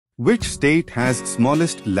Which state has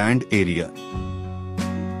smallest land area?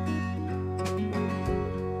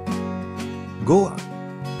 Goa.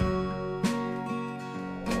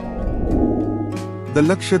 The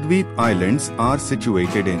Lakshadweep Islands are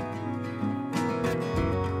situated in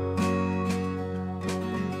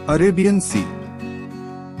Arabian Sea.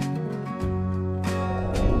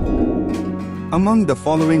 Among the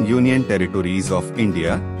following union territories of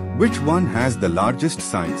India, which one has the largest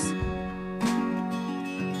size?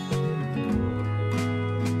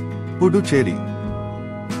 Puducherry.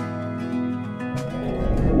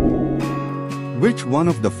 Which one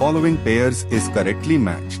of the following pairs is correctly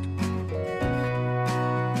matched?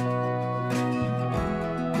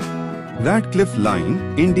 Radcliffe Line,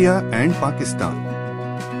 India and Pakistan.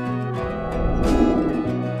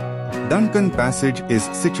 Duncan Passage is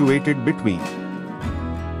situated between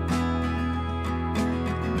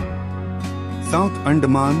South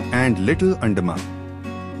Andaman and Little Andaman.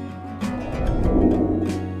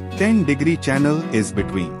 10-degree channel is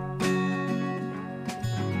between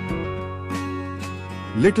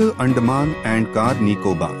Little Andaman and Car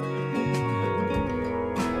Nicobar.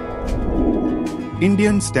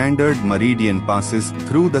 Indian Standard Meridian passes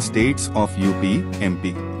through the states of UP,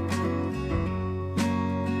 MP,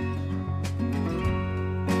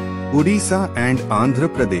 Odisha and Andhra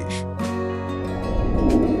Pradesh.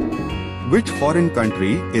 Which foreign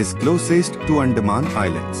country is closest to Andaman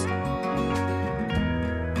Islands?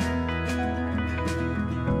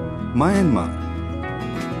 Myanmar.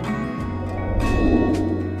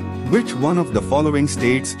 Which one of the following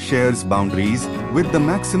states shares boundaries with the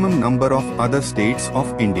maximum number of other states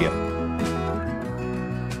of India?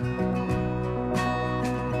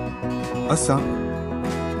 Assam.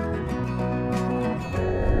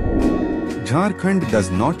 Jharkhand does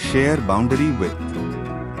not share boundary with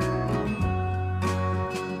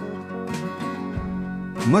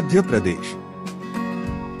Madhya Pradesh.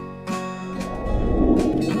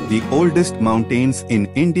 The oldest mountains in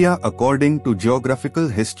India according to geographical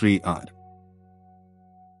history are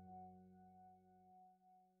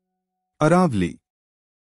Aravalli.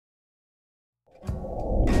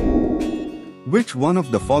 Which one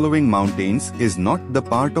of the following mountains is not the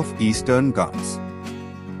part of Eastern Ghats?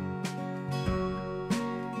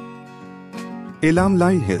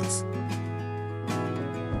 Elamlai Hills.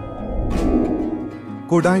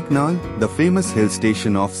 Kodaikanal, the famous hill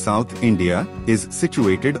station of South India, is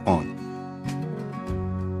situated on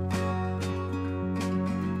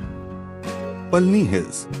Palni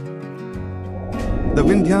Hills. The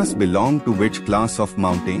Vindhyas belong to which class of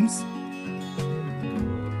mountains?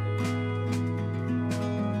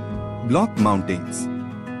 Block mountains.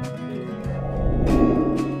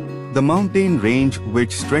 The mountain range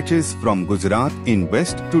which stretches from Gujarat in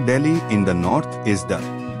west to Delhi in the north is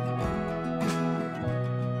the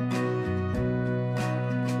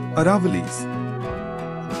Aravallis.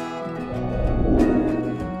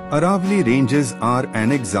 Aravalli ranges are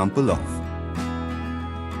an example of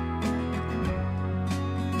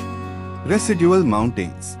residual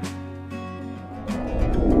mountains.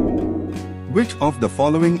 Which of the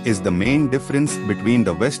following is the main difference between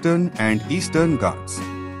the Western and Eastern Ghats?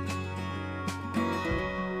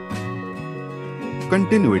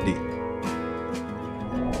 Continuity.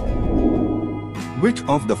 Which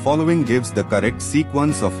of the following gives the correct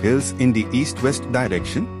sequence of hills in the east-west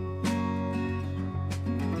direction?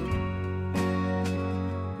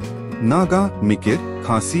 Naga, Mikir,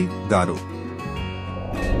 Khasi, Garo.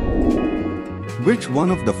 Which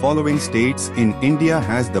one of the following states in India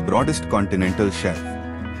has the broadest continental shelf?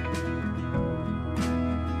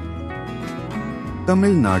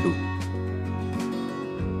 Tamil Nadu.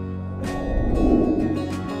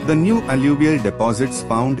 The new alluvial deposits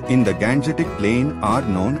found in the Gangetic Plain are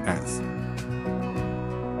known as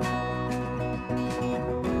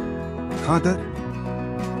Khadar.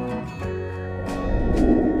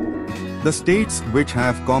 The states which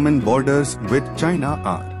have common borders with China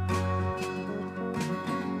are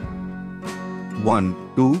 1,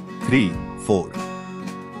 2, 3, 4.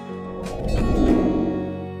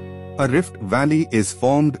 A rift valley is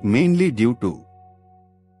formed mainly due to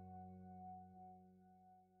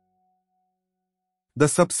the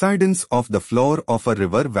subsidence of the floor of a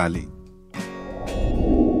river valley.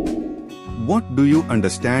 What do you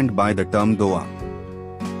understand by the term Doa?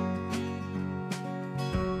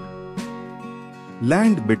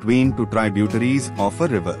 Land between two tributaries of a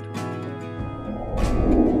river.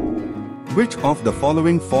 Which of the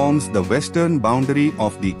following forms the western boundary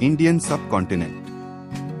of the Indian subcontinent?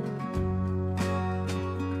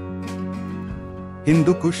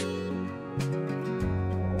 Hindu Kush.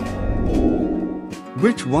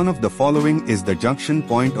 Which one of the following is the junction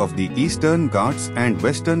point of the Eastern Ghats and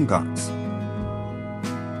Western Ghats?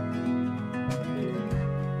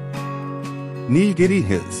 Nilgiri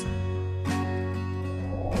Hills.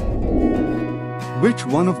 Which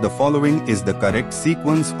one of the following is the correct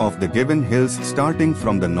sequence of the given hills starting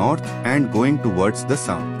from the north and going towards the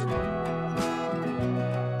south?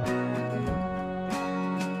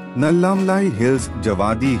 Nallamlai Hills,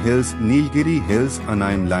 Javadi Hills, Nilgiri Hills,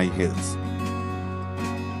 Anaimlai Hills.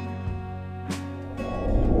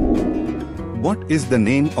 What is the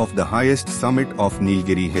name of the highest summit of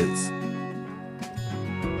Nilgiri Hills?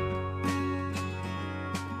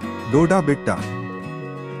 Doda Bitta.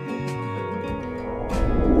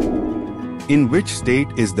 In which state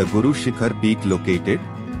is the Guru Shikhar peak located?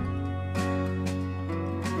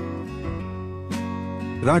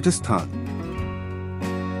 Rajasthan.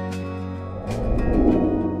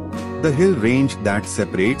 The hill range that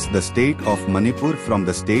separates the state of Manipur from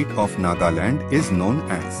the state of Nagaland is known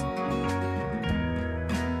as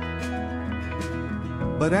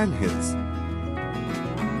Baral Hills.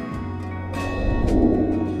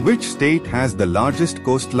 Which state has the largest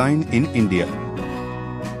coastline in India?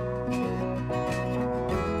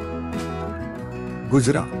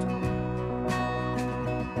 Gujarat.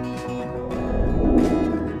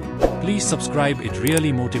 Please subscribe, it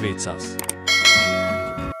really motivates us.